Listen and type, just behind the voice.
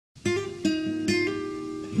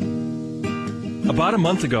About a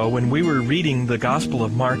month ago, when we were reading the Gospel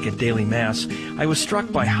of Mark at Daily Mass, I was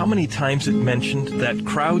struck by how many times it mentioned that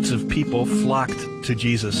crowds of people flocked to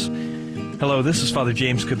Jesus. Hello, this is Father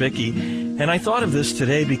James Kubicki, and I thought of this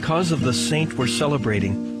today because of the saint we're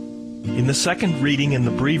celebrating. In the second reading in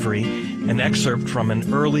the breviary, an excerpt from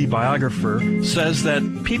an early biographer says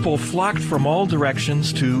that people flocked from all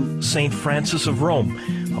directions to St. Francis of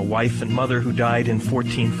Rome, a wife and mother who died in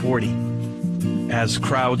 1440. As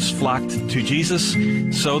crowds flocked to Jesus,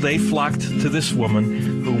 so they flocked to this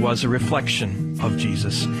woman who was a reflection of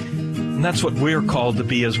Jesus. And that's what we're called to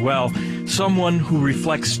be as well, someone who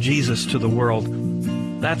reflects Jesus to the world.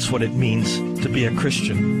 That's what it means to be a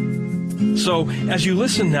Christian. So, as you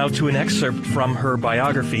listen now to an excerpt from her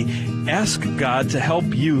biography, ask God to help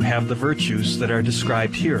you have the virtues that are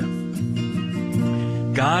described here.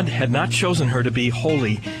 God had not chosen her to be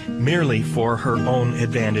holy merely for her own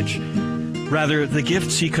advantage. Rather, the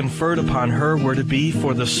gifts He conferred upon her were to be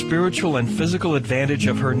for the spiritual and physical advantage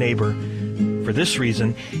of her neighbor. For this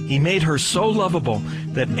reason, He made her so lovable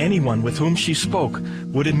that anyone with whom she spoke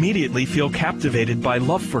would immediately feel captivated by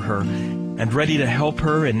love for her and ready to help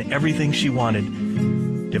her in everything she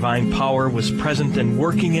wanted. Divine power was present and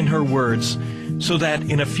working in her words, so that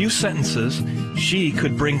in a few sentences she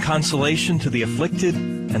could bring consolation to the afflicted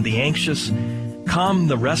and the anxious, calm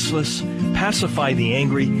the restless, pacify the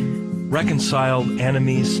angry, reconcile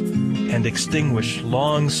enemies, and extinguish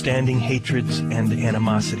long-standing hatreds and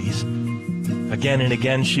animosities. Again and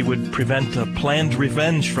again she would prevent a planned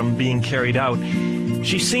revenge from being carried out.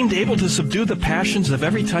 She seemed able to subdue the passions of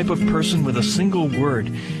every type of person with a single word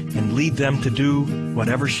and lead them to do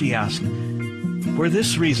whatever she asked. For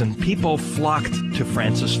this reason, people flocked to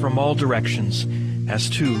Francis from all directions as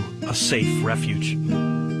to a safe refuge.